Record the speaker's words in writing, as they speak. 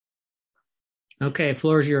Okay,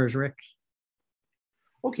 floor is yours, Rick.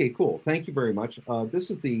 Okay, cool. Thank you very much. This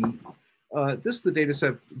is the data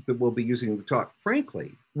set that we'll be using in the talk.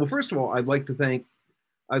 Frankly, well, first of all, I'd like to thank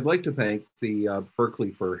the Berkeley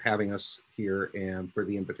for having us here and for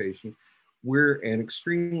the invitation. We're an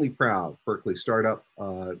extremely proud Berkeley startup.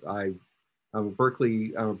 I'm a Berkeley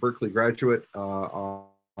graduate,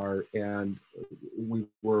 and we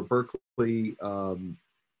were a Berkeley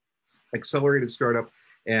accelerated startup.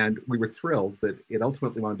 And we were thrilled that it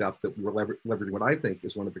ultimately wound up that we were leveraging what I think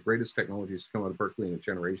is one of the greatest technologies to come out of Berkeley in a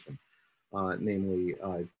generation, namely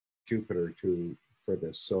Jupyter for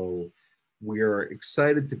this. So we are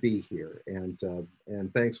excited to be here, and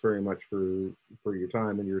thanks very much for your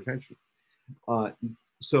time and your attention.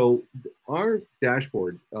 So our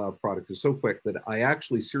dashboard product is so quick that I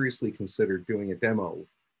actually seriously considered doing a demo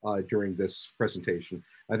during this presentation.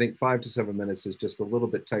 I think 5 to 7 minutes is just a little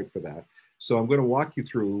bit tight for that. So I'm going to walk you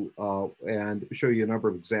through and show you a number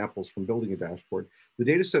of examples from building a dashboard. The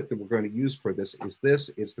data set that we're going to use for this is this.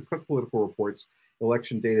 It's the Cook Political Reports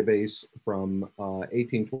election database from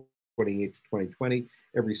 1828 to 2020.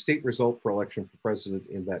 Every state result for election for president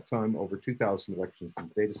in that time, over 2,000 elections in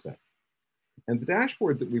the data set. And the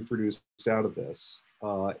dashboard that we produced out of this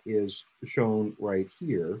is shown right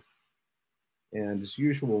here. And as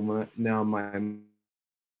usual, now my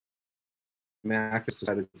Mac has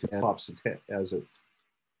decided to pops as it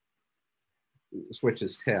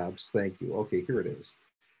switches tabs. Thank you. Okay, here it is.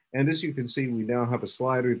 And as you can see, we now have a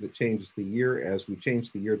slider that changes the year. As we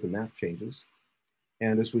change the year, the map changes.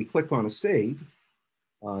 And as we click on a state,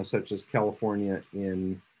 such as California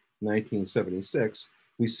in 1976,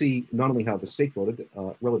 we see not only how the state voted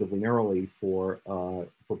relatively narrowly for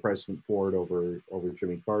President Ford over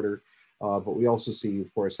Jimmy Carter, but we also see,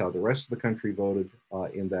 of course, how the rest of the country voted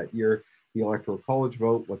in that year, the Electoral College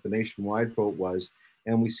vote, what the nationwide vote was,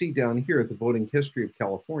 and we see down here the voting history of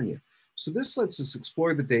California. So this lets us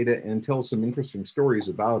explore the data and tell some interesting stories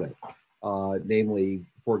about it, namely,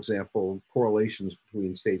 for example, correlations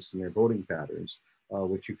between states and their voting patterns,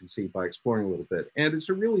 which you can see by exploring a little bit. And it's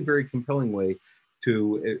a really very compelling way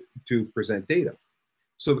to present data.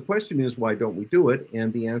 So the question is, why don't we do it?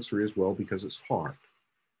 And the answer is, well, because it's hard.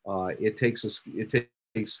 It takes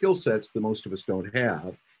skill sets that most of us don't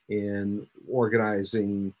have in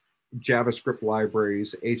organizing JavaScript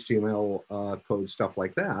libraries, HTML code, stuff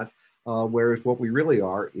like that. Whereas what we really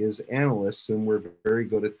are is analysts, and we're very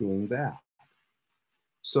good at doing that.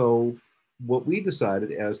 So what we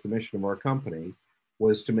decided as the mission of our company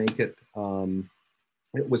was to make it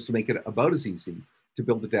about as easy to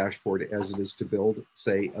build a dashboard as it is to build,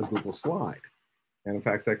 say, a Google slide. And in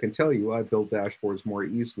fact, I can tell you, I build dashboards more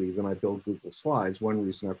easily than I build Google Slides. One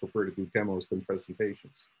reason I prefer to do demos than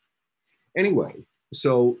presentations. Anyway,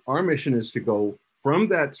 so our mission is to go from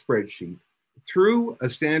that spreadsheet through a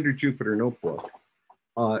standard Jupyter notebook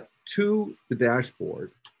to the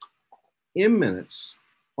dashboard in minutes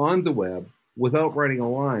on the web without writing a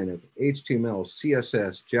line of HTML,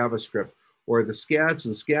 CSS, JavaScript, or the scads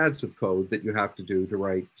and scads of code that you have to do to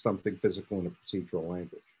write something physical in a procedural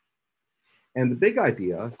language. And the big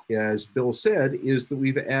idea, as Bill said, is that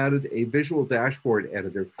we've added a visual dashboard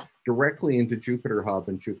editor directly into Jupyter Hub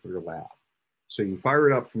and Jupyterlab. So you fire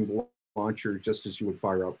it up from the launcher just as you would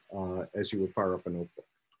fire up a notebook.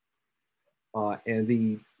 And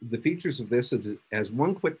the features of this is as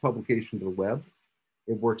one-click publication to the web.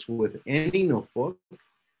 It works with any notebook.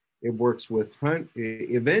 It works with,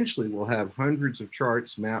 eventually we'll have hundreds of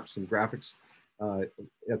charts, maps, and graphics.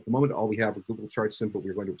 At the moment, all we have are Google Charts in, but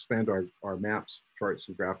we're going to expand our maps, charts,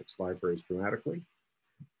 and graphics libraries dramatically.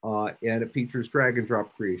 And it features drag and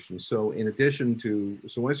drop creation. So in addition to,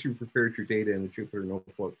 so once you've prepared your data in a Jupyter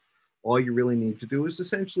notebook, all you really need to do is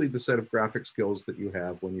essentially the set of graphic skills that you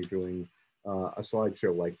have when you're doing a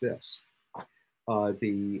slideshow like this.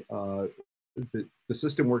 The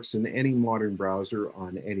system works in any modern browser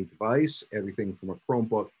on any device, everything from a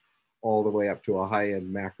Chromebook all the way up to a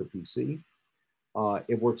high-end Mac or PC.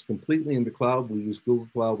 It works completely in the cloud. We use Google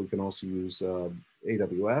Cloud. We can also use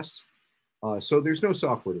AWS. So there's no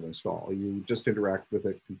software to install. You just interact with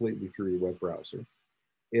it completely through your web browser.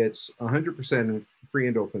 It's 100% free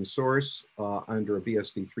and open source under a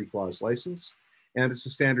BSD 3-clause license, and it's a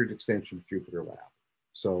standard extension of Jupyterlab.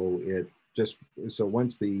 So so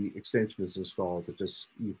once the extension is installed,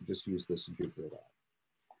 you can just use this in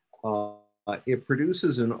Jupyterlab. It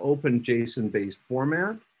produces an open JSON-based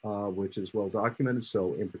format, which is well documented.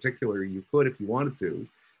 So in particular, you could, if you wanted to,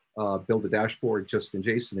 build a dashboard just in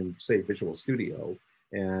JSON in, say, Visual Studio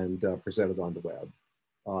and present it on the web.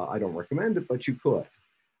 I don't recommend it, but you could.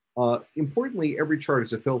 Importantly, every chart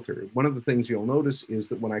is a filter. One of the things you'll notice is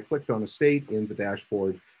that when I clicked on a state in the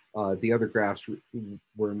dashboard, the other graphs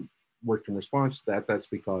worked in response to that. That's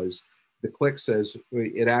because the click says,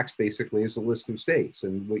 it acts basically as a list of states,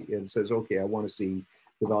 and it says, okay, I want to see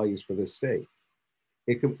the values for this state.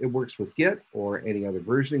 It works with Git or any other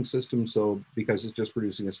versioning system, so because it's just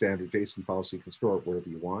producing a standard JSON file, so you can store it wherever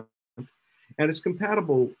you want. And it's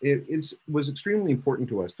compatible. It was extremely important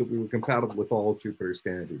to us that we were compatible with all Jupyter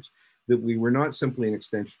standards, that we were not simply an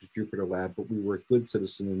extension to Jupyterlab, but we were a good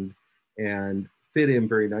citizen and fit in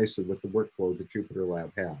very nicely with the workflow that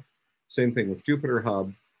Jupyterlab had. Same thing with Jupyter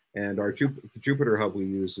Hub, and the Jupyter Hub we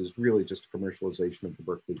use is really just a commercialization of the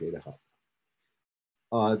Berkeley Data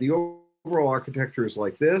Hub. The overall architecture is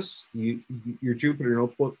like this. Your Jupyter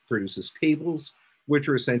Notebook produces tables, which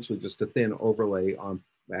are essentially just a thin overlay on,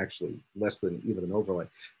 actually less than even an overlay,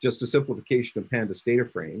 just a simplification of pandas data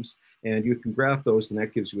frames. And you can graph those, and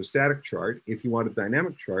that gives you a static chart. If you want a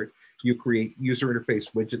dynamic chart, you create user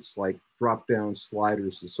interface widgets like drop-down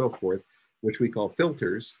sliders and so forth, which we call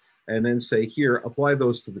filters, and then say, here, apply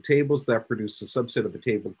those to the tables. That produce a subset of a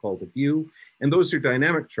table called a view. And those are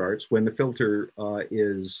dynamic charts. When the filter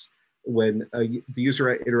when the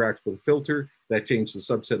user interacts with a filter, that changes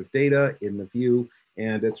the subset of data in the view,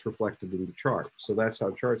 and it's reflected in the chart. So that's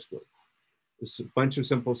how charts work. It's a bunch of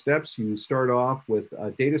simple steps. You start off with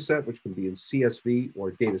a data set, which can be in CSV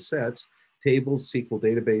or data sets, tables, SQL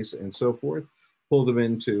database, and so forth. Pull them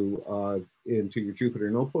into your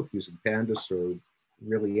Jupyter Notebook using pandas or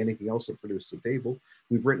really anything else that produces a table.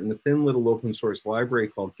 We've written a thin little open source library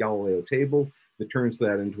called Galileo Table that turns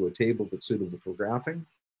that into a table that's suitable for graphing.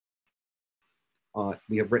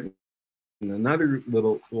 We have written another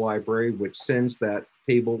little library which sends that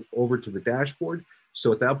table over to the dashboard.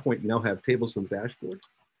 So at that point, you now have tables on the dashboard.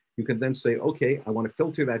 You can then say, okay, I want to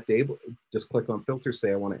filter that table. Just click on filter,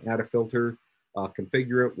 say I want to add a filter,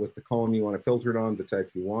 configure it with the column you want to filter it on, the type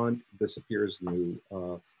you want. This appears, and you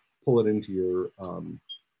pull it into your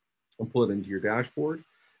dashboard.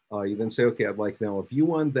 You then say, okay, I'd like now a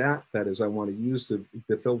view on that. That is, I want to use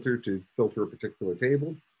the filter to filter a particular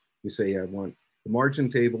table. You say, I want the margin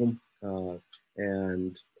table,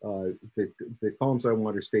 and the columns I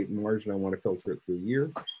want are state and margin. I want to filter it through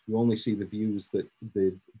year. You only see the views that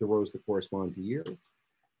the rows that correspond to year.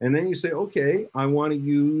 And then you say, okay, I want to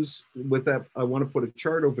use with that, I want to put a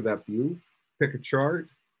chart over that view, pick a chart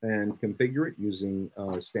and configure it using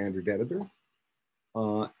standard editor.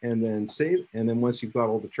 And then save. And then once you've got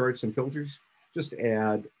all the charts and filters, just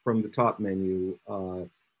add from the top menu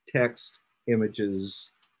text, images,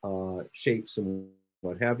 shapes, and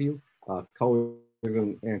what have you. Color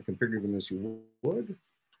them and configure them as you would.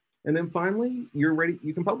 And then finally, you're ready.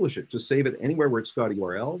 You can publish it. Just save it anywhere where it's got a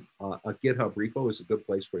URL. A GitHub repo is a good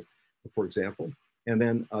place for example. And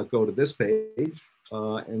then go to this page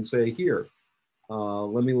and say, here,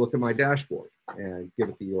 let me look at my dashboard, and give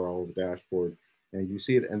it the URL of the dashboard. And you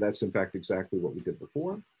see it, and that's in fact exactly what we did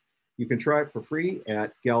before. You can try it for free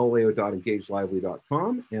at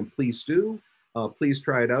galileo.engageLively.com, and please do. Please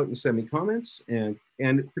try it out and send me comments, and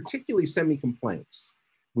particularly send me complaints.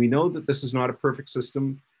 We know that this is not a perfect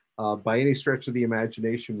system by any stretch of the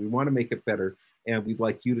imagination. We want to make it better, and we'd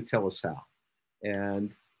like you to tell us how.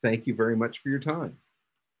 And thank you very much for your time.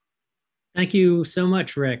 Thank you so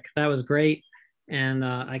much, Rick. That was great. And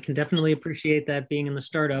I can definitely appreciate that being in the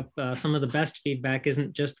startup. Some of the best feedback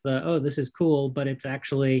isn't just the, oh, this is cool, but it's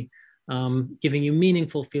actually giving you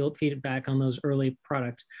meaningful feedback on those early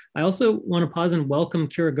products. I also want to pause and welcome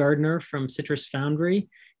Kira Gardner from CITRIS Foundry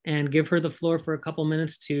and give her the floor for a couple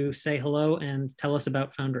minutes to say hello and tell us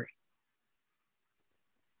about Foundry.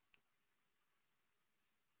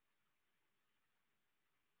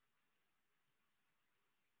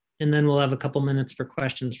 And then we'll have a couple minutes for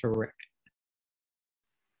questions for Rick.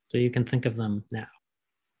 So you can think of them now.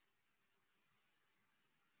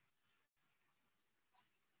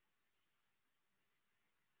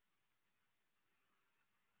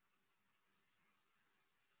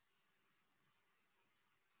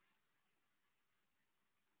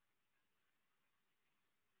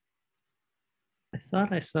 I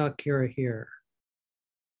thought I saw Kira here.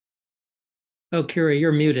 Oh, Kira,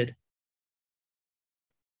 you're muted.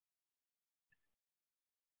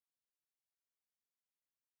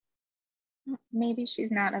 Maybe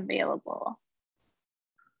she's not available.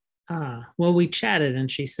 Well, we chatted and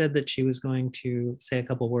she said that she was going to say a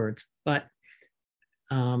couple words, but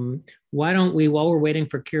why don't we, while we're waiting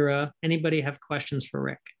for Kira, anybody have questions for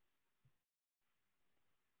Rick?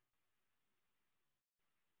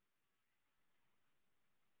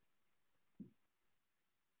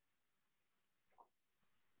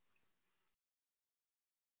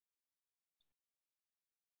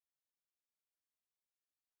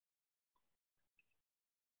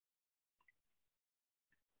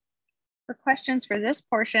 For questions for this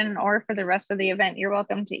portion or for the rest of the event, you're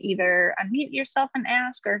welcome to either unmute yourself and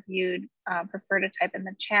ask, or if you'd prefer to type in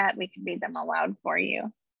the chat, we can read them aloud for you.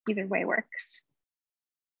 Either way works.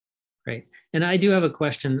 Great. And I do have a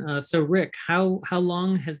question. So Rick, how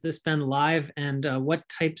long has this been live, and what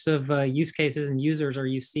types of use cases and users are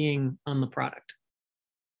you seeing on the product?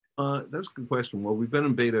 That's a good question. Well, we've been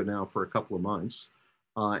in beta now for a couple of months,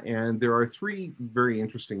 and there are three very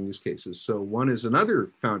interesting use cases. So one is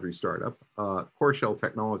another Foundry startup, Core Shell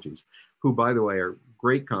Technologies, who, by the way, are a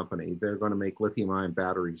great company. They're going to make lithium-ion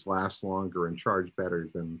batteries last longer and charge better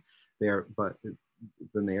than they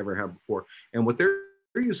ever have before. And what they're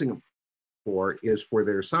using it for is for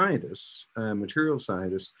their scientists, material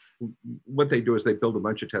scientists. What they do is they build a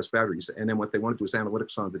bunch of test batteries, and then what they want to do is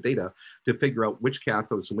analytics on the data to figure out which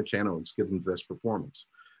cathodes and which anodes give them the best performance.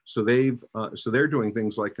 So they're doing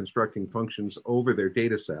things like constructing functions over their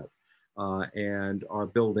data set, and are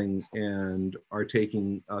building and are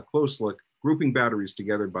taking a close look, grouping batteries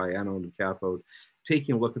together by anode and cathode,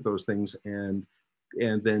 taking a look at those things, and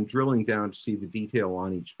then drilling down to see the detail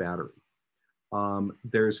on each battery.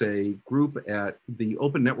 There's a group at the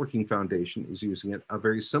Open Networking Foundation is using it, a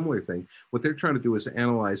very similar thing. What they're trying to do is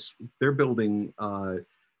analyze, they're building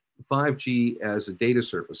 5G as a data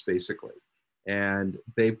service, basically. And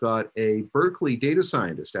they've got a Berkeley data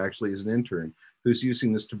scientist, actually as an intern, who's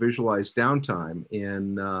using this to visualize downtime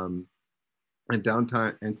and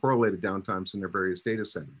correlated downtimes in their various data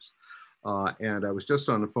centers. And I was just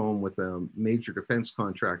on the phone with a major defense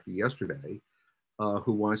contractor yesterday,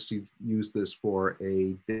 who wants to use this for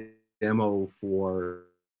a demo for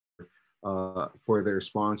their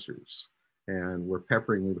sponsors. And we're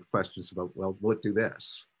peppering me with questions about, well, will it do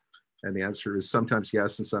this? And the answer is sometimes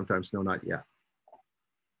yes, and sometimes no, not yet.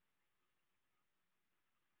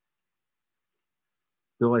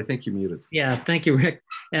 Bill, I think you're muted. Yeah, thank you, Rick.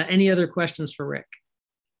 Any other questions for Rick?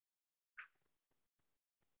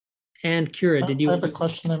 And Kira, did you? I have a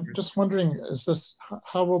question. I'm just wondering, is this,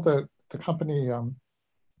 how will the company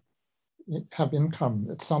have income?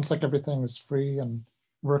 It sounds like everything is free and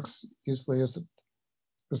works easily. Is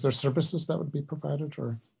there services that would be provided,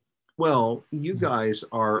 or? Well, you guys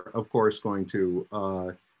are, of course, going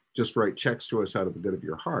to just write checks to us out of the good of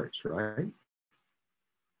your hearts, right?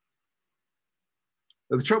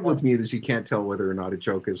 The trouble with me is you can't tell whether or not a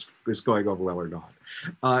joke is going over well or not.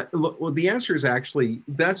 Well, the answer is actually,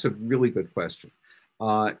 that's a really good question.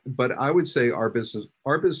 But I would say our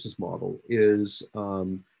business model is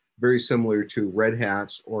very similar to Red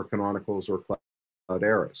Hat's or Canonical's or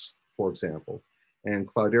Cloudera's, for example. And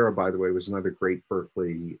Cloudera, by the way, was another great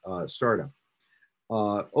Berkeley startup.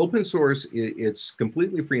 Open source, it's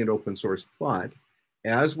completely free and open source, but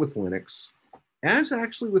as with Linux, as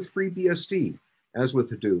actually with FreeBSD, as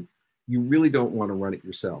with Hadoop, you really don't want to run it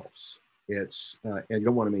yourselves. And you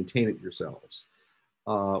don't want to maintain it yourselves.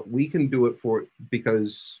 We can do it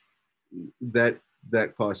because that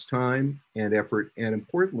costs time and effort, and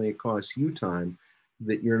importantly, it costs you time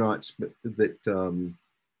that you're not,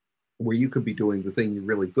 where you could be doing the thing you're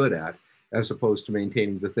really good at, as opposed to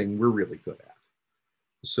maintaining the thing we're really good at.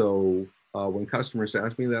 So when customers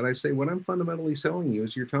ask me that, I say, what I'm fundamentally selling you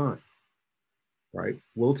is your time, right?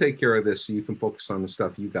 We'll take care of this so you can focus on the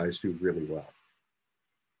stuff you guys do really well.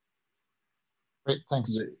 Great,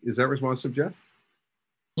 thanks. Is that responsive, Jeff?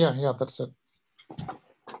 Yeah, that's it.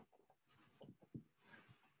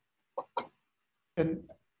 And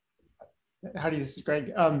howdy, this is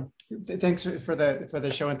Greg. Thanks for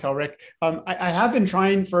the show and tell, Rick. I have been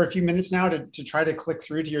trying for a few minutes now to try to click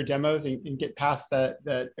through to your demos and get past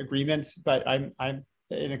the agreements, but I'm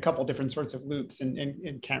in a couple different sorts of loops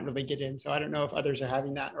and can't really get in. So I don't know if others are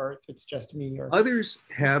having that or if it's just me. Or others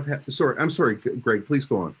have. Sorry, I'm sorry, Greg. Please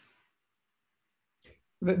go on.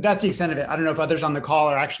 That's the extent of it. I don't know if others on the call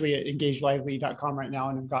are actually at engageLively.com right now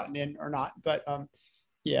and have gotten in or not, but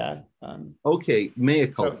yeah. Okay, mea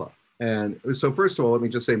culpa. And so first of all, let me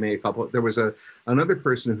just say mea culpa. There was another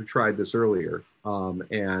person who tried this earlier,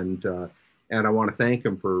 and I want to thank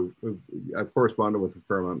him for, I corresponded with the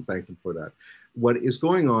firm and thank him for that. What is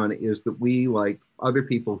going on is that we, like other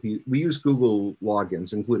people, we use Google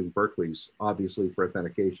logins, including Berkeley's, obviously, for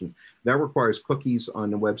authentication. That requires cookies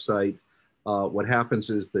on the website. What happens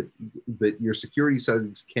is that your security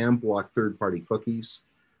settings can block third-party cookies.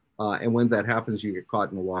 And when that happens, you get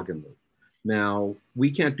caught in a login loop. Now, we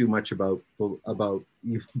can't do much about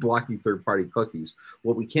you blocking third-party cookies.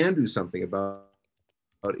 What we can do something about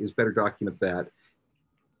is better document that,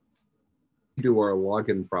 do our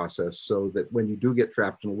login process so that when you do get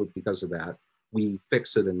trapped in a loop because of that, we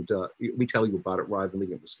fix it and we tell you about it rather than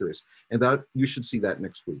leaving it mysterious. And that you should see that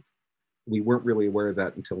next week. we weren't really aware of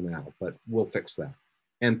that until now, but we'll fix that.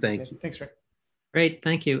 And thank you. Thanks, Rick. Great,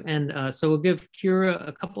 thank you. And so we'll give Kira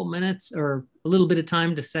a couple minutes or a little bit of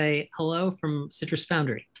time to say hello from CITRIS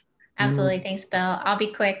Foundry. Absolutely, thanks, Bill. I'll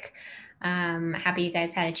be quick. Happy you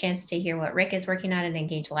guys had a chance to hear what Rick is working on at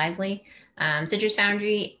engageLively. CITRIS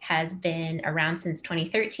Foundry has been around since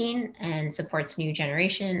 2013 and supports new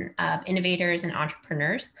generation of innovators and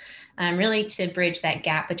entrepreneurs, really to bridge that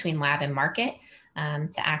gap between lab and market,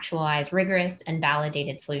 to actualize rigorous and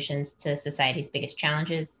validated solutions to society's biggest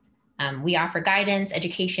challenges. We offer guidance,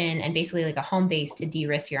 education, and basically like a home base to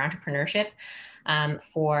de-risk your entrepreneurship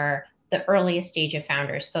for the earliest stage of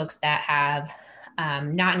founders, folks that have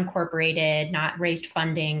not incorporated, not raised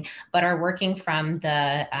funding, but are working from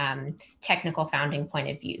the technical founding point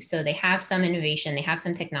of view. So they have some innovation, they have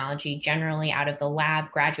some technology, generally out of the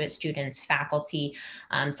lab, graduate students, faculty,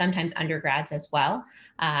 sometimes undergrads as well,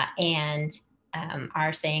 and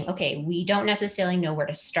are saying, okay, we don't necessarily know where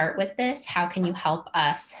to start with this. How can you help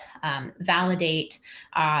us validate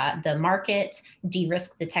the market,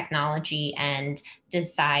 de-risk the technology, and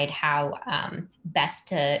decide how best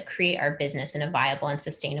to create our business in a viable and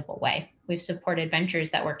sustainable way? We've supported ventures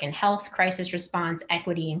that work in health, crisis response,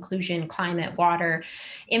 equity, inclusion, climate, water,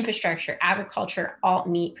 infrastructure, agriculture,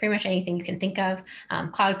 alt-meat, pretty much anything you can think of,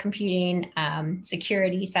 cloud computing,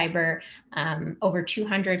 security, cyber, over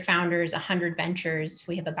 200 founders, 100 ventures.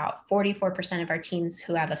 We have about 44% of our teams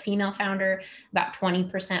who have a female founder, about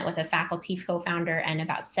 20% with a faculty co-founder, and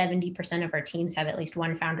about 70% of our teams have at least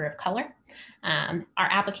one founder of color. Our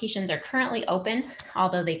applications are currently open,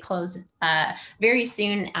 although they close very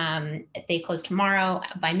soon. They close tomorrow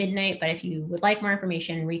by midnight, but if you would like more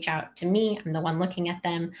information, reach out to me. I'm the one looking at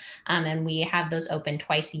them. And we have those open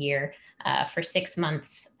twice a year for 6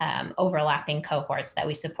 months, overlapping cohorts that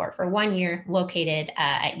we support for 1 year, located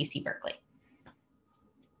at UC Berkeley.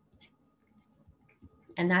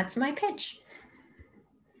 And that's my pitch.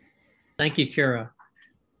 Thank you, Kira.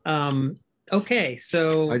 Okay,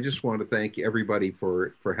 so I just want to thank everybody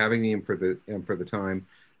for having me and for the time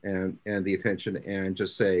and the attention, and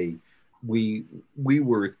just say we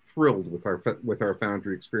were thrilled with our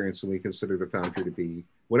Foundry experience, and we consider the Foundry to be,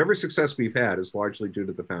 whatever success we've had is largely due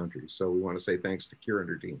to the Foundry. So we want to say thanks to Kira and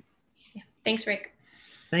her team. Yeah. Thanks, Rick.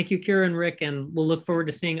 Thank you, Kira and Rick, and we'll look forward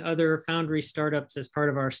to seeing other Foundry startups as part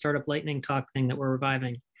of our Startup Lightning Talk thing that we're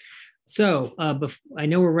reviving. So I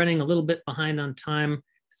know we're running a little bit behind on time,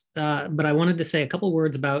 but I wanted to say a couple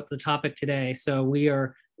words about the topic today. So we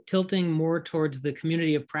are tilting more towards the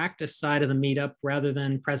community of practice side of the meetup rather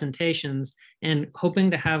than presentations, and hoping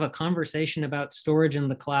to have a conversation about storage in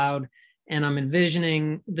the cloud. And I'm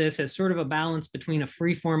envisioning this as sort of a balance between a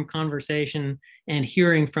free-form conversation and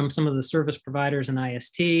hearing from some of the service providers in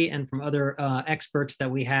IST and from other experts that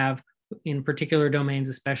we have in particular domains,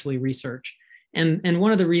 especially research. And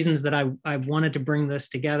one of the reasons that I wanted to bring this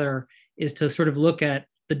together is to sort of look at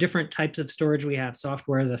the different types of storage we have: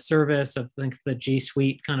 software as a service, think of the G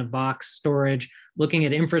Suite kind of box storage, looking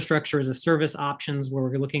at infrastructure as a service options, where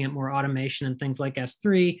we're looking at more automation and things like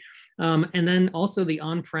S3, and then also the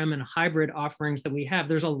on-prem and hybrid offerings that we have.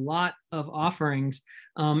 There's a lot of offerings,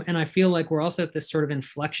 and I feel like we're also at this sort of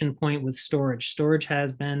inflection point with storage. Storage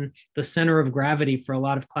has been the center of gravity for a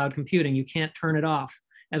lot of cloud computing. You can't turn it off.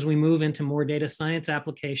 As we move into more data science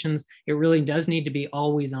applications, it really does need to be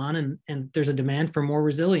always on, and there's a demand for more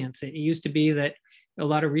resilience. It used to be that a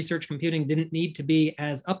lot of research computing didn't need to be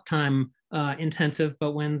as uptime intensive,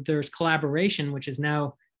 but when there's collaboration, which is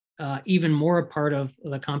now even more a part of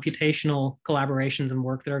the computational collaborations and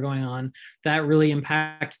work that are going on, that really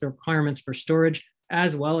impacts the requirements for storage,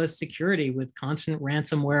 as well as security with constant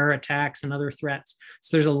ransomware attacks and other threats.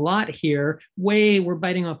 So there's a lot here. We're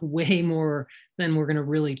biting off way more than we're going to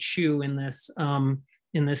really chew in this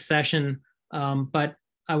session. But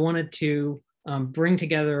I wanted to bring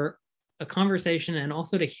together a conversation and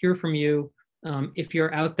also to hear from you if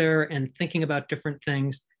you're out there and thinking about different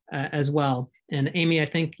things as well. And Amy, I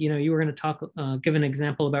think you were going to give an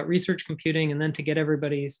example about research computing, and then to get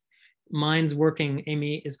everybody's minds working,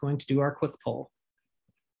 Amy is going to do our quick poll.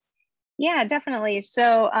 Yeah, definitely.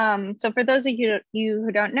 So, so for those of you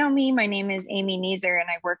who don't know me, my name is Amy Neeser, and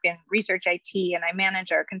I work in research IT, and I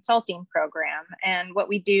manage our consulting program. And what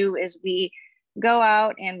we do is we go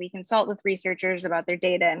out and we consult with researchers about their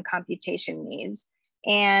data and computation needs.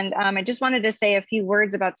 And I just wanted to say a few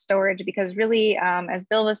words about storage, because really, as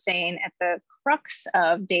Bill was saying, at the crux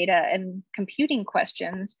of data and computing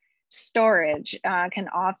questions, storage can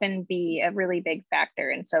often be a really big factor.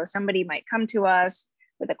 And so somebody might come to us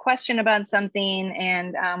with a question about something,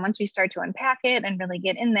 and once we start to unpack it and really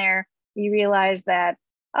get in there, we realize that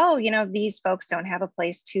oh, you know, these folks don't have a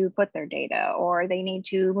place to put their data, or they need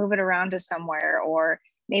to move it around to somewhere, or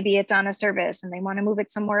maybe it's on a service and they want to move it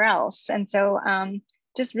somewhere else. And so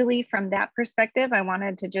just really from that perspective, I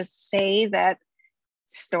wanted to just say that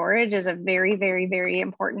storage is a very, very, very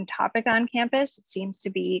important topic on campus. It seems to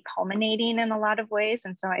be culminating in a lot of ways.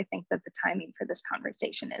 And so I think that the timing for this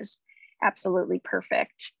conversation is absolutely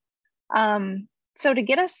perfect. So to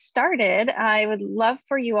get us started, I would love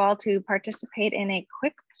for you all to participate in a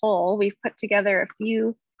quick poll. We've put together a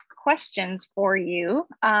few questions for you.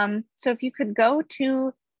 So if you could go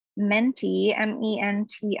to menti,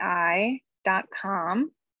 menti.com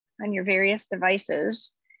on your various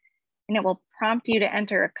devices, and it will prompt you to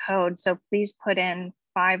enter a code. So please put in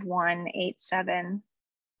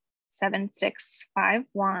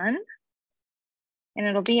 51877651. And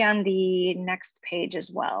it'll be on the next page as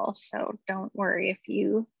well. So don't worry if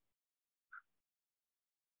you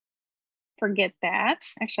forget that.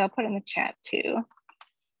 Actually, I'll put it in the chat too.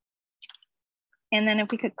 And then if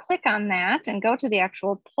we could click on that and go to the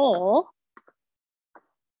actual poll.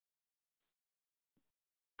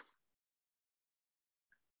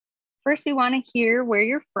 First, we want to hear where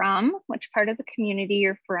you're from, which part of the community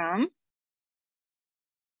you're from.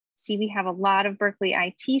 See, we have a lot of Berkeley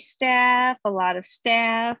IT staff, a lot of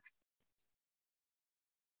staff,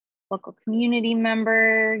 local community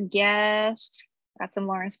member, guest, got some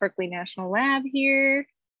Lawrence Berkeley National Lab here.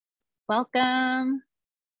 Welcome.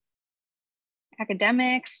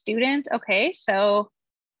 Academic, student. Okay, so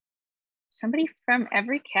somebody from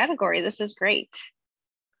every category. This is great.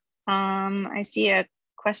 I see a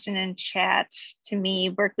question in chat to me,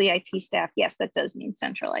 Berkeley IT staff. Yes, that does mean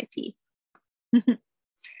central IT.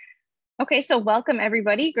 Okay, so welcome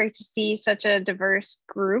everybody. Great to see such a diverse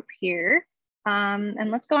group here.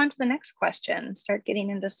 And let's go on to the next question, start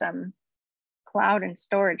getting into some cloud and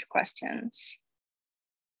storage questions.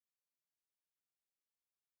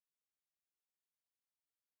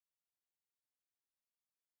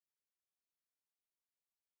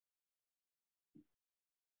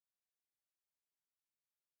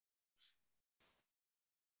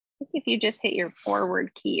 If you just hit your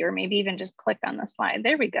forward key or maybe even just click on the slide,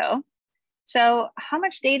 there we go. So how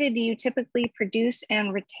much data do you typically produce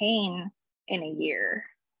and retain in a year?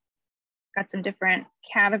 Got some different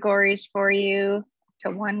categories for you,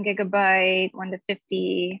 to 1 gigabyte, 1 to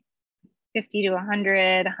 50, 50 to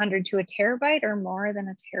 100, 100 to a terabyte, or more than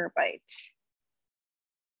a terabyte.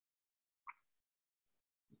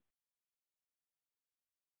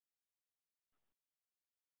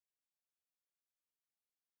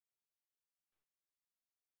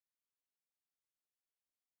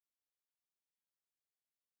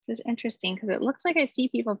 This is interesting because it looks like I see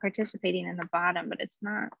people participating in the bottom, but it's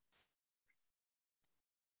not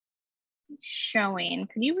showing.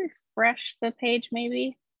 Could you refresh the page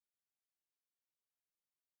maybe?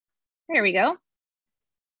 There we go.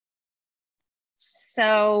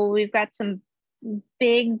 So we've got some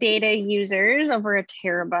big data users, over a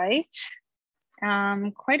terabyte,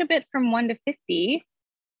 quite a bit from 1 to 50,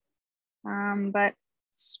 but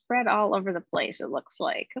spread all over the place, it looks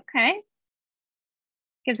like. Okay.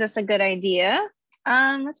 Gives us a good idea.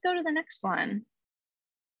 Let's go to the next one.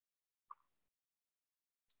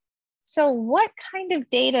 So what kind of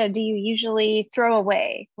data do you usually throw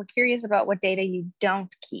away? We're curious about what data you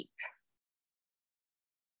don't keep.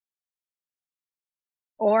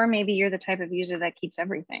 Or maybe you're the type of user that keeps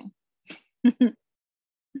everything.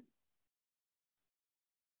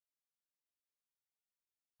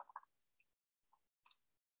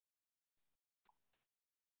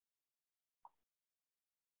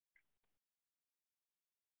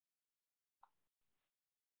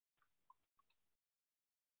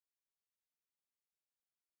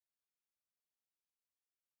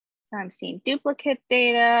 So I'm seeing duplicate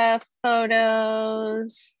data,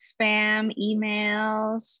 photos, spam,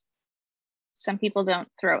 emails. Some people don't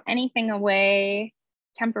throw anything away,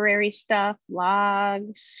 temporary stuff,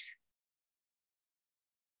 logs.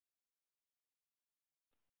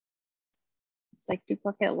 It's like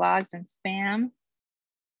duplicate logs and spam,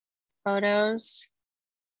 photos.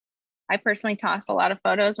 I personally toss a lot of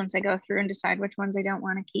photos once I go through and decide which ones I don't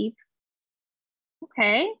want to keep.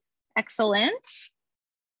 Okay, excellent.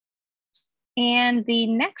 And the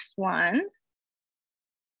next one,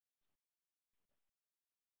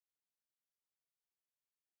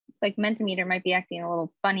 it's like Mentimeter might be acting a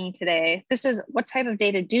little funny today. This is, what type of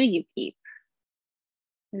data do you keep?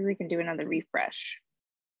 Maybe we can do another refresh.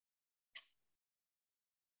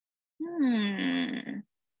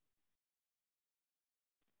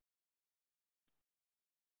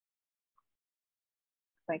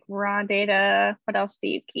 Like raw data, what else do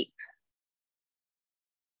you keep?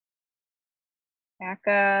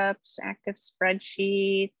 Backups, active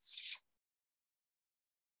spreadsheets,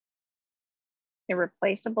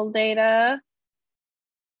 irreplaceable data.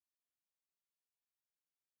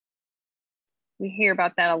 We hear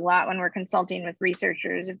about that a lot when we're consulting with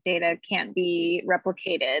researchers if data can't be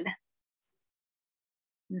replicated.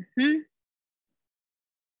 A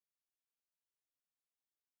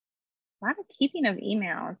lot of keeping of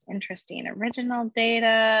email. It's interesting. Original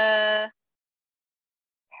data,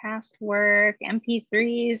 past work,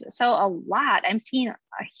 MP3s. So a lot. I'm seeing a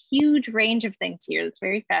huge range of things here. That's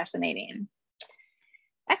very fascinating.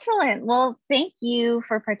 Excellent. Well, thank you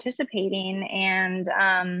for participating. And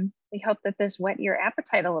we hope that this whet your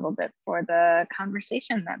appetite a little bit for the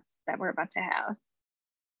conversation that we're about to have.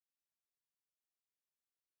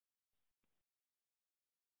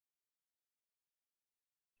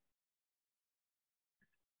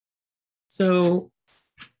 So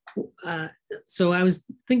I was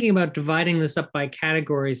thinking about dividing this up by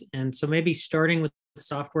categories. And so maybe starting with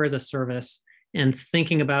software as a service and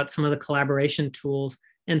thinking about some of the collaboration tools.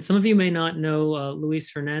 And some of you may not know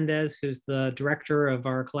Luis Hernandez, who's the director of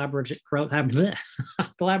our collaboration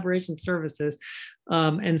services.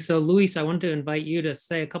 And so Luis, I wanted to invite you to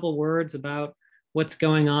say a couple words about what's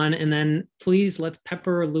going on. And then please let's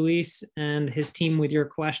pepper Luis and his team with your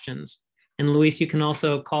questions. And Luis, you can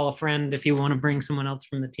also call a friend if you want to bring someone else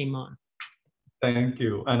from the team on. Thank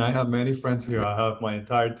you. And I have many friends here. I have my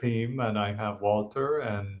entire team, and I have Walter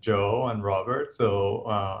and Joe and Robert. So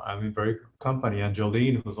I'm in very good company, and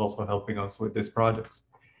Jolene, who's also helping us with this project.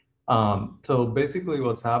 So basically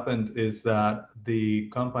what's happened is that the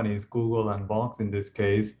companies, Google and Box in this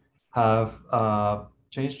case, have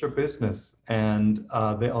changed their business, and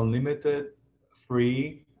the unlimited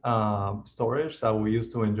free storage that we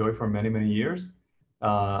used to enjoy for many, many years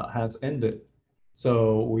has ended.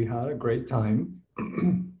 So we had a great time,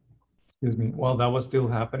 excuse me, while that was still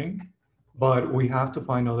happening, but we have to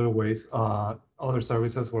find other ways, other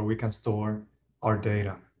services where we can store our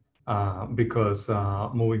data because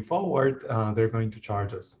moving forward, they're going to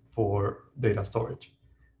charge us for data storage.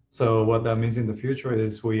 So what that means in the future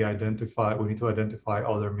is we need to identify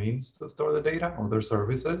other means to store the data, other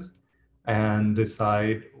services, and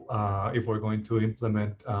decide if we're going to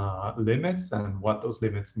implement limits and what those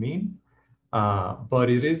limits mean. But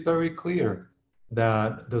it is very clear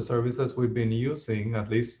that the services we've been using, at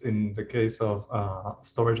least in the case of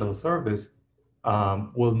storage as a service,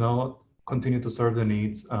 will not continue to serve the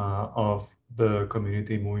needs of the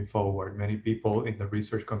community moving forward, many people in the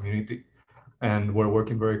research community. And we're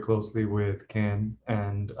working very closely with Ken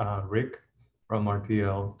and Rick from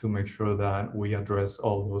RTL to make sure that we address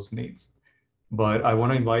all those needs. But I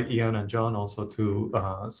want to invite Ian and John also to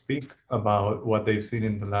speak about what they've seen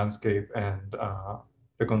in the landscape and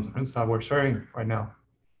the concerns that we're sharing right now.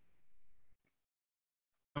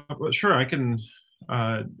 Well, sure, I can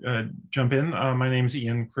jump in. My name's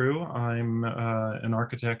Ian Crew. I'm an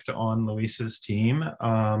architect on Luis's team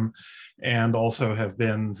and also have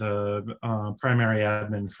been the primary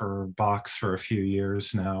admin for Box for a few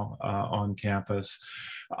years now on campus.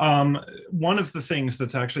 One of the things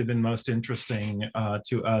that's actually been most interesting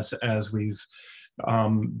to us as we've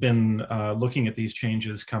been looking at these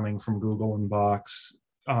changes coming from Google and Box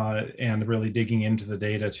and really digging into the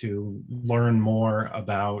data to learn more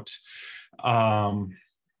about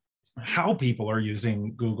how people are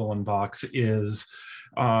using Google and Box is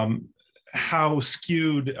how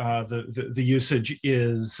skewed the usage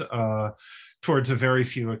is towards a very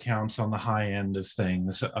few accounts on the high end of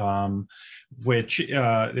things, which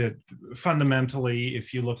fundamentally,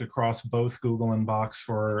 if you look across both Google and Box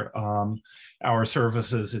for our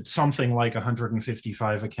services, it's something like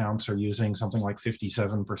 155 accounts are using something like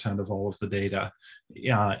 57% of all of the data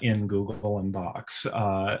in Google and Box.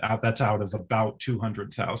 That's out of about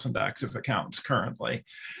 200,000 active accounts currently.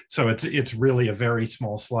 So it's really a very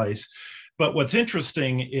small slice. But what's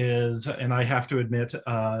interesting is, and I have to admit,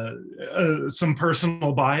 some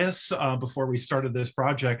personal bias before we started this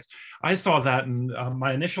project, I saw that and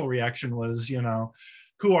my initial reaction was, you know,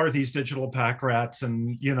 who are these digital pack rats,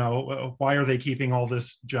 and, you know, why are they keeping all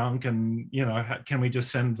this junk, and, you know, can we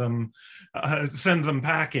just send them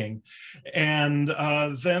packing? And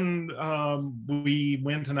then we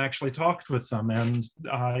went and actually talked with them, and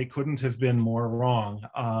I couldn't have been more wrong.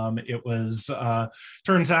 It was,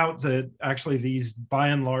 turns out that actually these by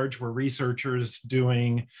and large were researchers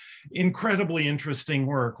doing incredibly interesting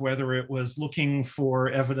work, whether it was looking for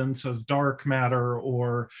evidence of dark matter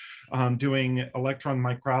or doing electron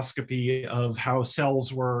microscopy of how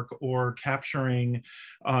cells work, or capturing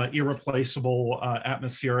irreplaceable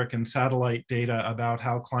atmospheric and satellite data about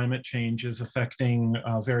how climate change is affecting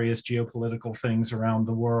various geopolitical things around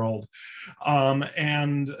the world.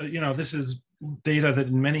 And this is data that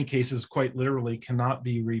in many cases quite literally cannot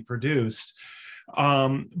be reproduced.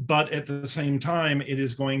 But at the same time, it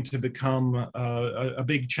is going to become a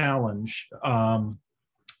big challenge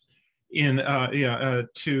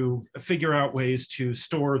to figure out ways to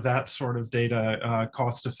store that sort of data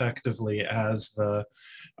cost effectively, as the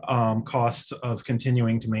costs of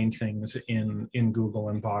continuing to maintain things in Google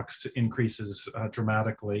and Box increases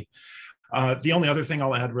dramatically. The only other thing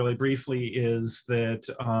I'll add really briefly is that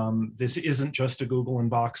this isn't just a Google and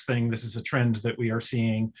Box thing. This is a trend that we are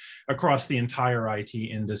seeing across the entire IT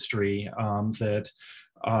industry,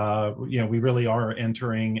 we really are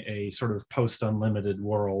entering a sort of post-unlimited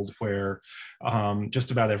world where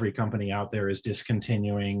just about every company out there is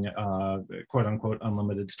discontinuing quote-unquote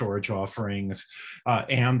unlimited storage offerings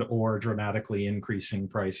and or dramatically increasing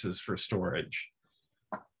prices for storage.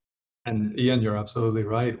 And Ian, you're absolutely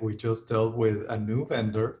right. We just dealt with a new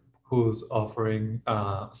vendor who's offering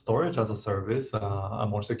storage as a service, a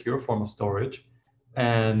more secure form of storage.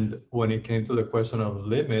 And when it came to the question of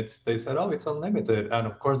limits, they said, oh, it's unlimited. And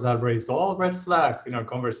of course, that raised all red flags in our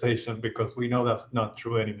conversation, because we know that's not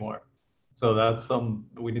true anymore. So that's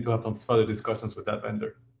we need to have some further discussions with that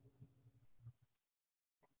vendor.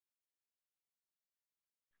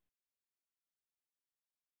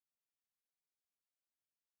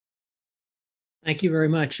 Thank you very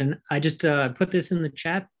much. And I just put this in the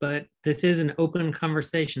chat, but this is an open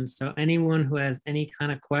conversation. So anyone who has any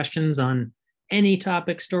kind of questions on any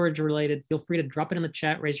topic storage related, feel free to drop it in the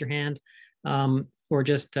chat, raise your hand, or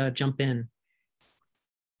just jump in.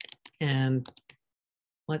 And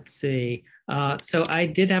let's see. So I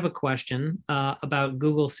did have a question about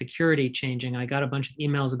Google security changing. I got a bunch of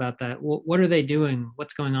emails about that. What are they doing?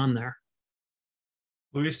 What's going on there?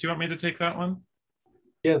 Luis, do you want me to take that one?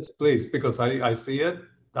 Yes, please, because I see it.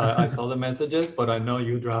 I saw the messages, but I know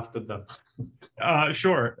you drafted them.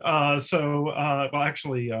 Sure. Well,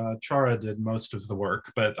 actually, Chara did most of the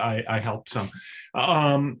work, but I helped some.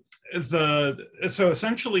 So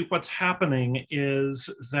essentially what's happening is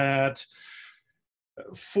that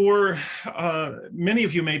for many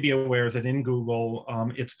of you may be aware that in Google,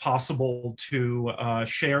 it's possible to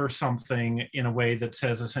share something in a way that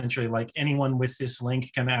says essentially like anyone with this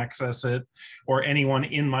link can access it, or anyone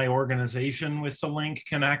in my organization with the link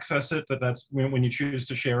can access it. But that's when you choose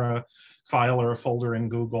to share a file or a folder in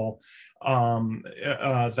Google,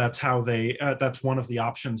 that's one of the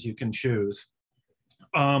options you can choose.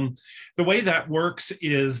 The way that works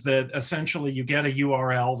is that essentially you get a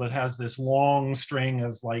URL that has this long string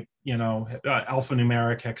of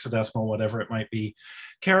alphanumeric, hexadecimal, whatever it might be,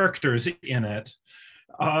 characters in it.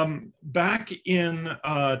 Back in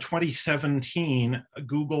 2017,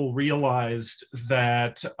 Google realized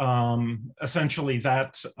that essentially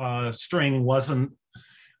that string wasn't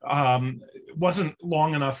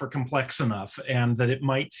long enough or complex enough, and that it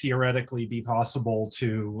might theoretically be possible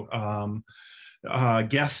to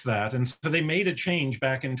guess that. And so they made a change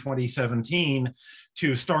back in 2017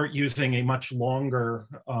 to start using a much longer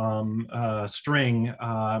string,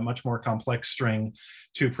 much more complex string,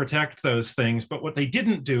 to protect those things. But what they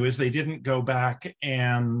didn't do is they didn't go back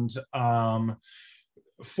and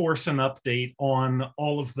force an update on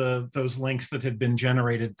all of those links that had been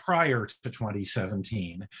generated prior to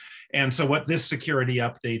 2017. And so what this security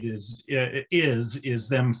update is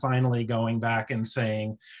them finally going back and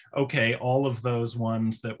saying, okay, all of those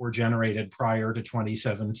ones that were generated prior to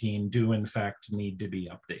 2017 do in fact need to be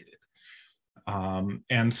updated.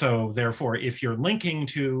 And so therefore, if you're linking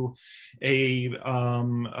to a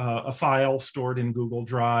file stored in Google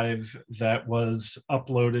Drive that was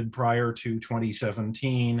uploaded prior to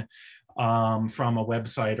 2017 from a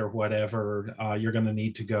website or whatever, you're going to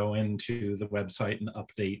need to go into the website and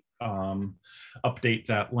update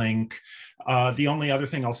that link. The only other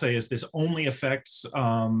thing I'll say is this only affects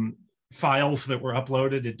files that were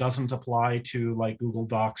uploaded. It doesn't apply to like Google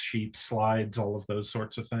Docs, Sheets, Slides, all of those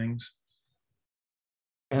sorts of things.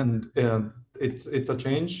 And it's a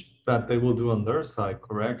change that they will do on their side,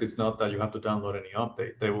 correct? It's not that you have to download any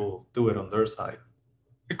update. They will do it on their side.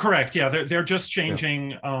 Correct. Yeah, they're just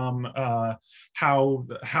changing how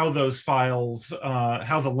those files,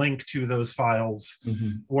 how the link to those files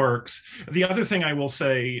works. The other thing I will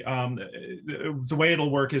say, the way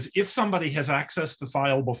it'll work is if somebody has accessed the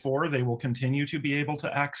file before, they will continue to be able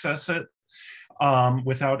to access it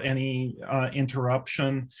without any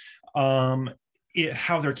interruption.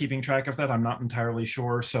 how they're keeping track of that, I'm not entirely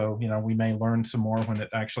sure. So, we may learn some more when it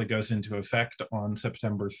actually goes into effect on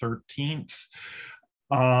September 13th.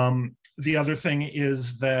 The other thing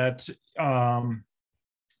is that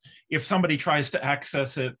if somebody tries to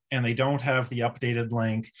access it and they don't have the updated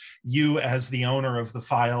link, you as the owner of the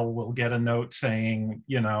file will get a note saying,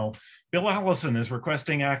 Bill Allison is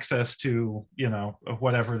requesting access to,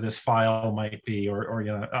 whatever this file might be,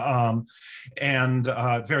 and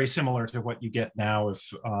very similar to what you get now if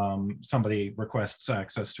somebody requests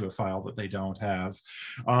access to a file that they don't have.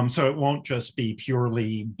 So it won't just be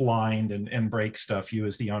purely blind and break stuff. You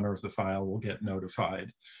as the owner of the file will get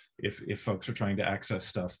notified if folks are trying to access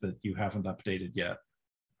stuff that you haven't updated yet.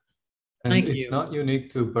 And Thank it's you. not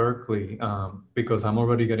unique to Berkeley because I'm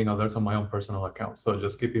already getting alerts on my own personal account. So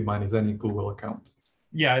just keep in mind, it's any Google account.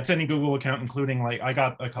 Yeah, it's any Google account, including I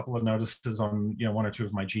got a couple of notices on one or two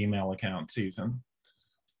of my Gmail accounts even.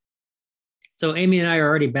 So Amy and I are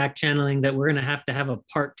already back channeling that we're going to have a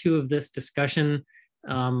part 2 of this discussion.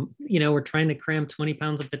 We're trying to cram 20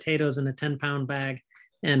 pounds of potatoes in a 10-pound bag.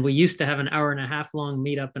 And we used to have an 1.5-hour long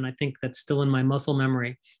meetup, and I think that's still in my muscle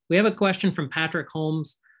memory. We have a question from Patrick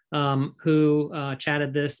Holmes, who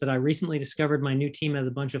chatted this, that I recently discovered my new team has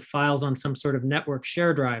a bunch of files on some sort of network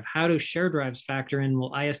share drive. How do share drives factor in?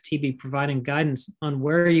 Will IST be providing guidance on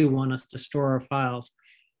where you want us to store our files?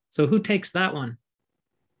 So who takes that one?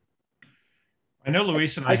 I know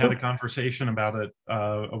Luis and I had a conversation about it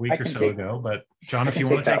a week or so ago, but John, if you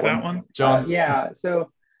want to take that one. John. Yeah,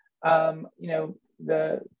 so,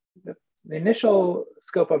 the initial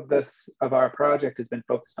scope of our project has been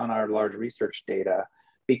focused on our large research data,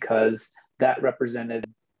 because that represented,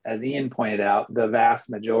 as Ian pointed out, the vast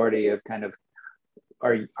majority of kind of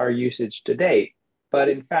our usage to date. But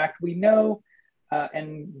in fact, we know,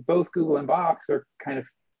 and both Google and Box are kind of,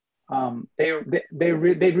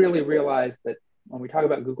 they've really realized that when we talk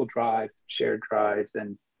about Google Drive, shared drives,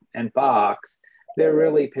 and Box, they're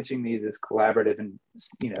really pitching these as collaborative and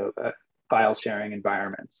file sharing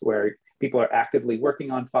environments where people are actively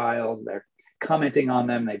working on files, they're commenting on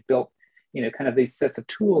them, they've built kind of these sets of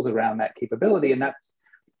tools around that capability, and that's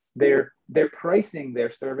they're pricing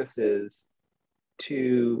their services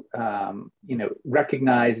to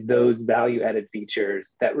recognize those value-added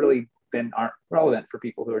features that really then aren't relevant for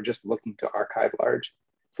people who are just looking to archive large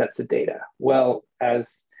sets of data. Well,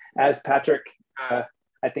 as Patrick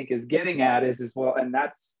I think is getting at is as well, and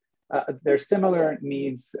that's there's similar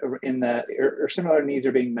needs or similar needs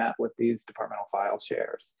are being met with these departmental file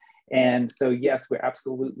shares. And so, yes, we're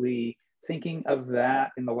absolutely thinking of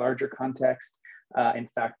that in the larger context. In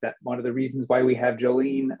fact, that one of the reasons why we have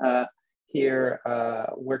Jolene here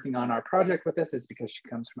working on our project with us is because she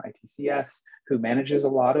comes from ITCS, who manages a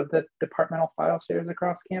lot of the departmental file shares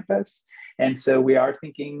across campus. And so we are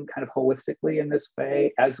thinking kind of holistically in this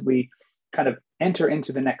way as we kind of enter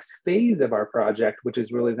into the next phase of our project, which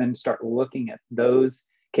is really then start looking at those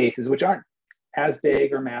cases, which aren't as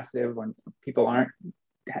big or massive when people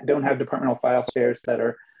don't have departmental file shares that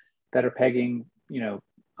are pegging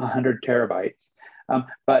 100 terabytes.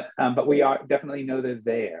 But we definitely know they're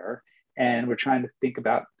there, and we're trying to think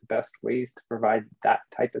about the best ways to provide that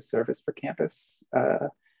type of service for campus.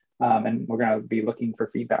 And we're going to be looking for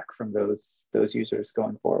feedback from those users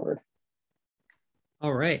going forward.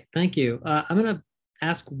 All right, thank you. I'm going to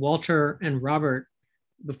ask Walter and Robert,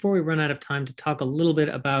 before we run out of time, to talk a little bit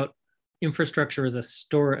about infrastructure as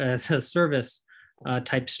a service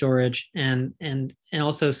type storage, and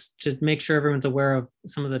also to make sure everyone's aware of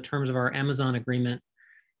some of the terms of our Amazon agreement.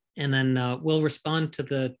 And then we'll respond to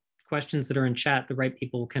the questions that are in chat. The right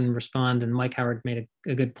people can respond. And Mike Howard made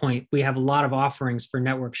a good point. We have a lot of offerings for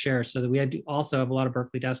network shares, so that we also have a lot of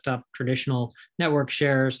Berkeley desktop traditional network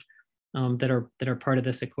shares that are part of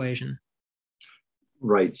this equation.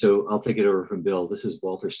 Right, so I'll take it over from Bill. This is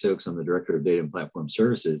Walter Stokes. I'm the Director of Data and Platform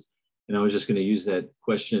Services. And I was just going to use that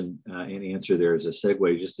question and answer there as a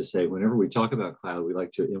segue, just to say, whenever we talk about cloud, we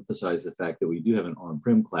like to emphasize the fact that we do have an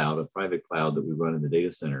on-prem cloud, a private cloud that we run in the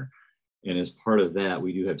data center. And as part of that,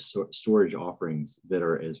 we do have storage offerings that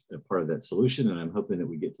are as a part of that solution. And I'm hoping that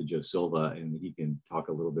we get to Joe Silva and he can talk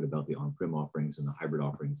a little bit about the on-prem offerings and the hybrid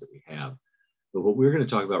offerings that we have. But what we're going to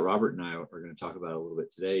talk about, Robert and I are going to talk about a little bit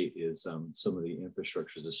today, is some of the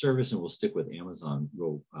infrastructure as a service, and we'll stick with Amazon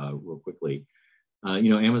real quickly.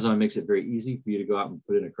 Amazon makes it very easy for you to go out and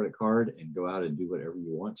put in a credit card and go out and do whatever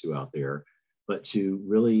you want to out there. But to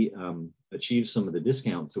really achieve some of the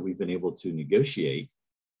discounts that we've been able to negotiate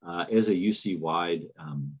as a UC-wide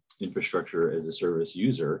infrastructure as a service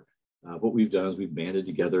user, What we've done is we've banded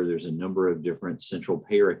together, there's a number of different central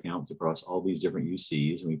payer accounts across all these different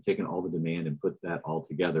UCs, and we've taken all the demand and put that all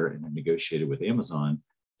together and then negotiated with Amazon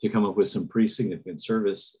to come up with some pretty significant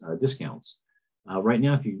service discounts. Right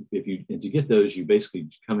now, and to get those, you basically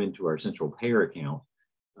come into our central payer account,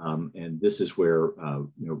 and this is where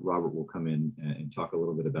Robert will come in and talk a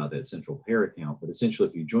little bit about that central payer account. But essentially,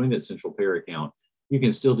 if you join that central payer account, you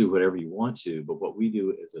can still do whatever you want to, but what we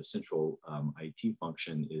do as a central IT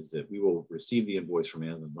function is that we will receive the invoice from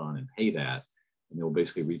Amazon and pay that, and they'll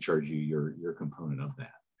basically recharge you your component of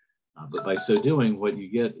that. But by so doing, what you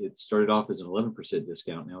get, it started off as an 11%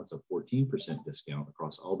 discount, now it's a 14% discount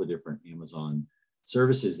across all the different Amazon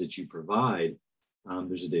services that you provide.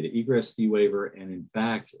 There's a data egress fee waiver, and in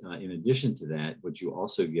fact, in addition to that, what you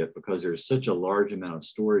also get, because there's such a large amount of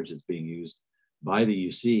storage that's being used by the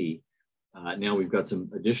UC, now we've got some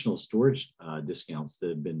additional storage discounts that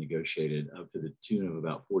have been negotiated up to the tune of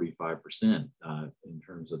about 45% in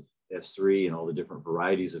terms of S3 and all the different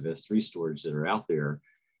varieties of S3 storage that are out there.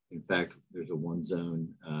 In fact, there's a one zone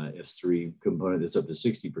S3 component that's up to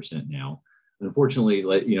 60% now. Unfortunately,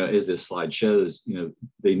 as this slide shows,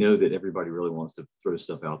 they know that everybody really wants to throw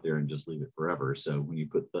stuff out there and just leave it forever. So when you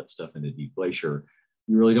put that stuff into Deep Glacier,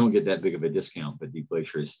 you really don't get that big of a discount, but Deep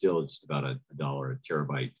Glacier is still just about $1 a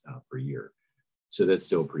terabyte per year. So that's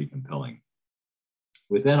still pretty compelling.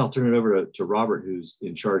 With that, I'll turn it over to Robert, who's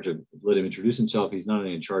in charge of, let him introduce himself. He's not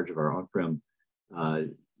only in charge of our on-prem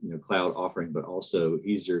cloud offering, but also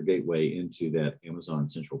he's your gateway into that Amazon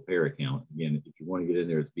central payer account. Again, if you want to get in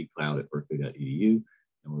there, it's bcloud@berkeley.edu, and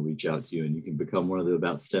we'll reach out to you and you can become one of the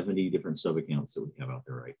about 70 different sub-accounts that we have out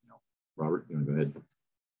there right now. Robert, you want to go ahead?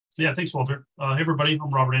 Yeah, thanks, Walter. Hey, everybody, I'm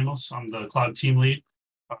Robert Amos. I'm the cloud team lead,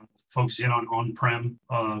 focusing on on-prem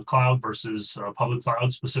cloud versus public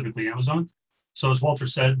cloud, specifically Amazon. So as Walter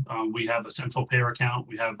said, we have a central payer account.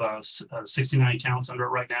 We have 69 accounts under it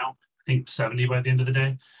right now. I think 70 by the end of the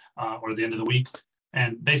day or the end of the week.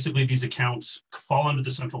 And basically these accounts fall under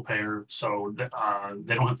the central payer, so that,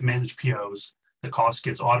 they don't have to manage POs. The cost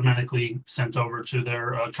gets automatically sent over to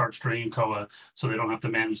their chart stream COA, so they don't have to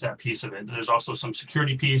manage that piece of it. There's also some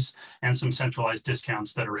security piece and some centralized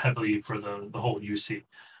discounts that are heavily for the whole UC.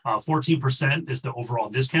 14% is the overall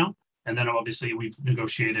discount. And then obviously we've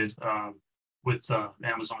negotiated with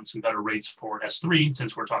Amazon some better rates for S3,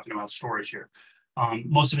 since we're talking about storage here.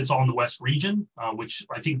 Most of it's all in the West region, which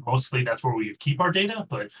I think mostly that's where we keep our data,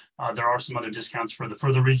 but there are some other discounts for the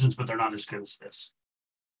further regions, but they're not as good as this.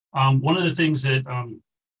 One of the things that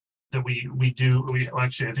that we do,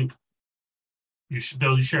 actually, I think you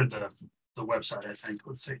shared the website, I think.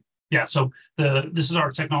 Let's see. Yeah, so this is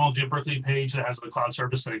our Technology at Berkeley page that has the cloud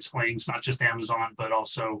service that explains not just Amazon, but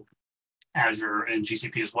also Azure and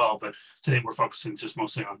GCP as well. But today we're focusing just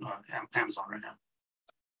mostly on Amazon right now.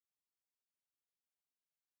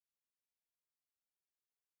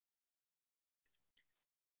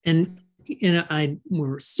 And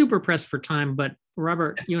we're super pressed for time, but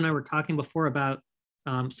Robert, you and I were talking before about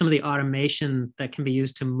some of the automation that can be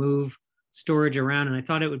used to move storage around. And I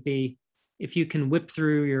thought it would be, if you can whip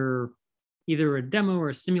through your either a demo or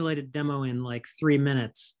a simulated demo in like 3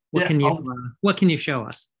 minutes, what can you show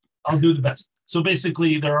us? I'll do the best. So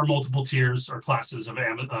basically there are multiple tiers or classes of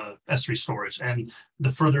S3 storage, and the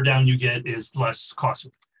further down you get is less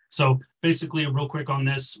costly. So basically, real quick on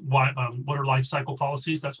this, what are lifecycle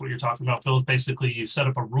policies? That's what you're talking about, Phil. Basically, you set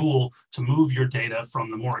up a rule to move your data from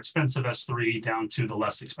the more expensive S3 down to the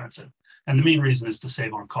less expensive. And the main reason is to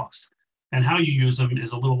save on cost. And how you use them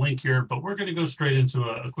is a little link here, but we're going to go straight into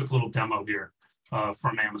a quick little demo here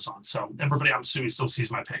from Amazon. So everybody, I'm assuming, still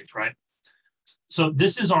sees my page, right? So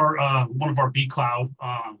this is our one of our bCloud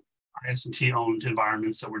IS&T-owned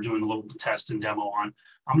environments that we're doing a little test and demo on.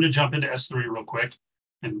 I'm going to jump into S3 real quick.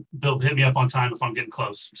 And Bill, hit me up on time if I'm getting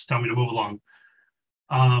close. Just tell me to move along.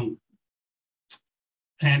 And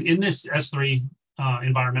in this S3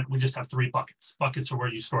 environment, we just have 3 buckets. Buckets are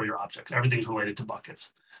where you store your objects. Everything's related to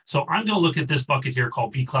buckets. So I'm going to look at this bucket here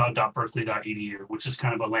called bcloud.berkeley.edu, which is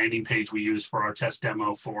kind of a landing page we use for our test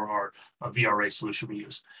demo for our VRA solution we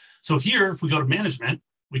use. So here, if we go to management,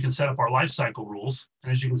 we can set up our lifecycle rules.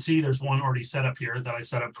 And as you can see, there's one already set up here that I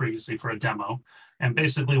set up previously for a demo. And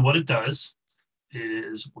basically what it does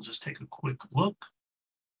is, we'll just take a quick look.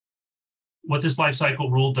 What this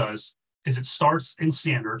lifecycle rule does is it starts in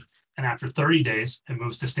standard, and after 30 days, it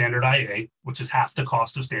moves to standard IA, which is half the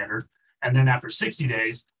cost of standard. And then after 60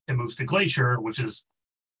 days, it moves to Glacier, which is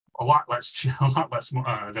a lot less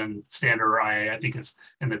than standard or IA. I think it's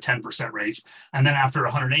in the 10% range. And then after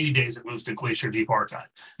 180 days, it moves to Glacier Deep Archive.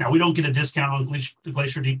 Now, we don't get a discount on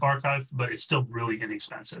Glacier Deep Archive, but it's still really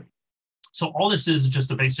inexpensive. So all this is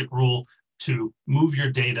just a basic rule to move your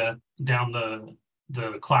data down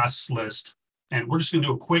the class list. And we're just going to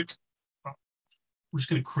do a quick, we're just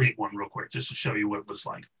going to create one real quick just to show you what it looks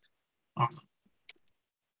like.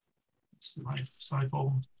 Life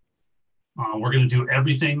cycle. We're going to do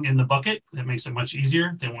everything in the bucket. That makes it much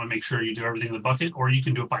easier. They want to make sure you do everything in the bucket, or you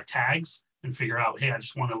can do it by tags and figure out, hey, I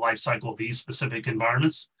just want to life cycle these specific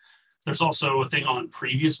environments. There's also a thing on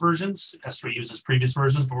previous versions. S3 uses previous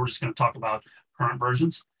versions, but we're just going to talk about current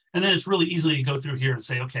versions. And then it's really easy to go through here and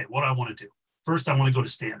say, okay, what do I want to do? First, I want to go to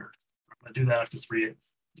standard. I'm going to do that after three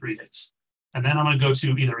days. And then I'm going to go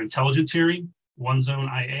to either intelligent tiering, one zone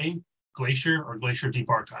IA, Glacier, or Glacier Deep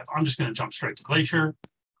Archive. I'm just going to jump straight to Glacier.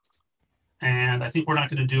 And I think we're not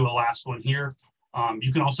going to do a last one here.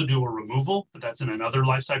 You can also do a removal, but that's in another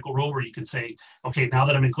lifecycle rule where you can say, okay, now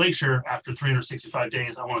that I'm in Glacier, after 365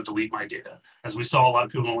 days, I want to delete my data. As we saw, a lot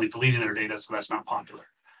of people only deleting their data, so that's not popular.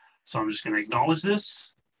 So I'm just going to acknowledge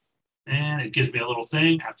this. And it gives me a little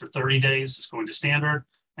thing. After 30 days, it's going to standard.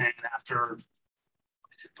 And after,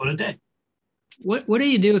 put a day. What do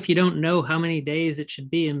you do if you don't know how many days it should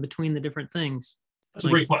be in between the different things? That's a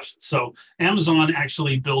great question. So Amazon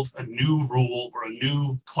actually built a new rule or a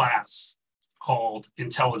new class called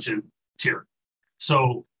intelligent tiering.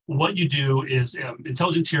 So what you do is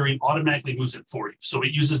intelligent tiering automatically moves it for you. So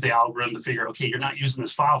it uses the algorithm to figure, okay, you're not using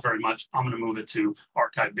this file very much. I'm going to move it to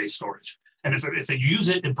archive-based storage. And if you use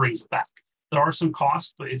it, it brings it back. There are some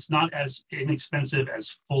costs, but it's not as inexpensive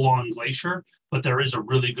as full-on Glacier, but there is a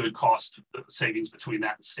really good cost savings between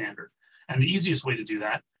that and standard. And the easiest way to do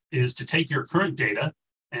that is to take your current data,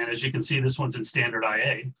 and as you can see, this one's in standard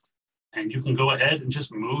IA, and you can go ahead and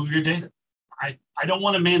just move your data. I don't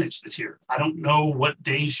want to manage the tier. I don't know what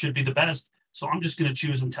days should be the best, so I'm just going to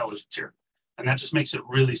choose intelligent tier. And that just makes it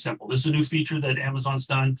really simple. This is a new feature that Amazon's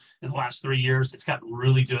done in the last 3 years. It's gotten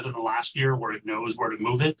really good in the last year where it knows where to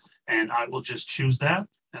move it. And I will just choose that,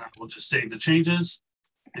 and I will just save the changes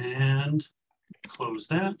and close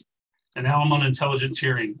that. And now I'm on intelligent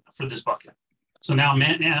tiering for this bucket. So now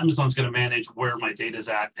Amazon's going to manage where my data is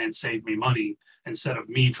at and save me money instead of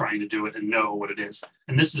me trying to do it and know what it is.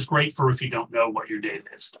 And this is great for if you don't know what your data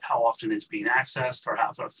is, how often it's being accessed or how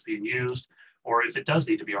often it's being used, or if it does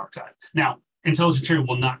need to be archived. Now, intelligent tiering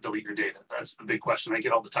will not delete your data. That's the big question I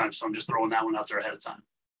get all the time. So I'm just throwing that one out there ahead of time.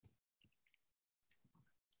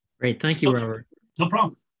 Great. Thank you, Robert. No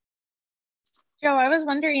problem. Joe, I was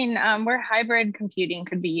wondering where hybrid computing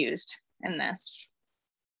could be used in this.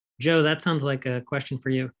 Joe, that sounds like a question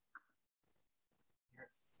for you.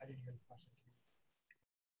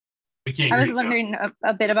 I was wondering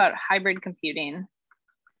a bit about hybrid computing. Can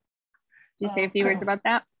you say a few words about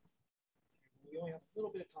that? We only have a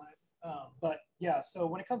little bit of time, but yeah, so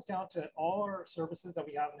when it comes down to all our services that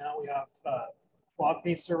we have now, we have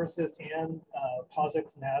block-based services and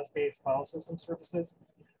POSIX NAS-based file system services.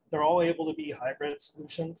 They're all able to be hybrid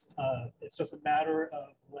solutions. It's just a matter of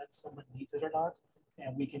when someone needs it or not.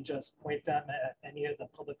 And we can just point them at any of the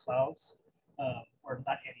public clouds, or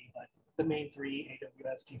not any, but the main three,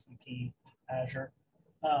 AWS, GCP, Azure.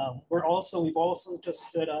 We've also just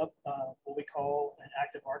stood up what we call an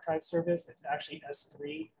active archive service. It's actually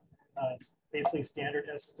S3. It's basically standard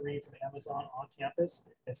S3 from Amazon on campus.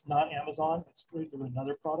 It's not Amazon, it's through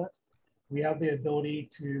another product. We have the ability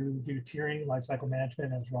to do tiering, lifecycle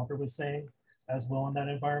management, as Robert was saying, as well in that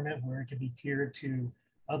environment where it can be tiered to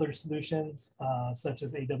other solutions, such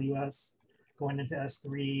as AWS, going into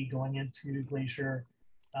S3, going into Glacier.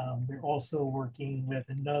 We're also working with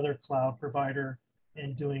another cloud provider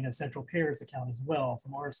and doing a central payers account as well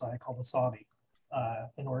from our side called Wasabi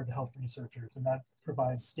in order to help researchers. And that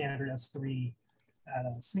provides standard S3 at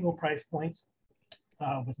a single price point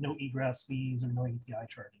with no egress fees or no API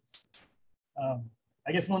charges.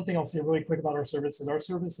 I guess one thing I'll say really quick about our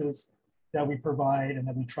services that we provide and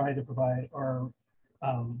that we try to provide are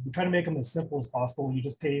we try to make them as simple as possible. You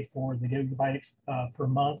just pay for the gigabyte per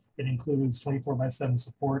month. It includes 24/7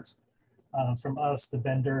 support from us, the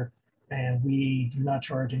vendor, and we do not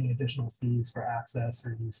charge any additional fees for access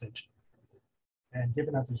or usage. And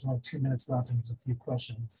given that there's only 2 minutes left and there's a few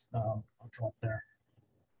questions, I'll drop there.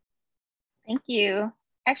 Thank you.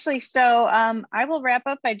 Actually, so I will wrap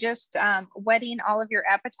up by just whetting all of your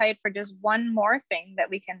appetite for just one more thing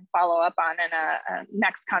that we can follow up on in a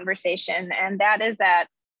next conversation. And that is that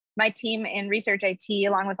my team in Research IT,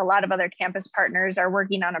 along with a lot of other campus partners, are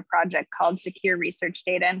working on a project called Secure Research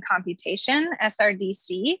Data and Computation,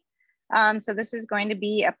 SRDC. So this is going to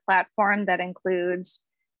be a platform that includes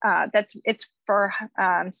it's for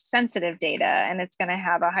sensitive data, and it's going to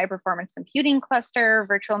have a high performance computing cluster,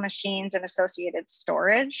 virtual machines, and associated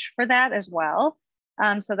storage for that as well.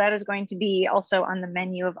 So that is going to be also on the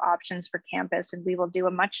menu of options for campus, and we will do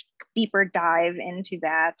a much deeper dive into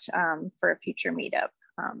that for a future meetup.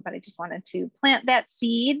 But I just wanted to plant that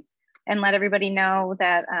seed and let everybody know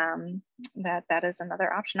that that is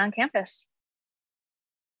another option on campus.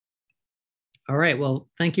 All right, well,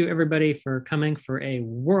 thank you everybody for coming for a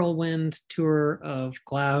whirlwind tour of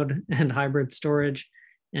cloud and hybrid storage.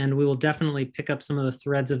 And we will definitely pick up some of the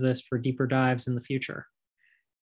threads of this for deeper dives in the future.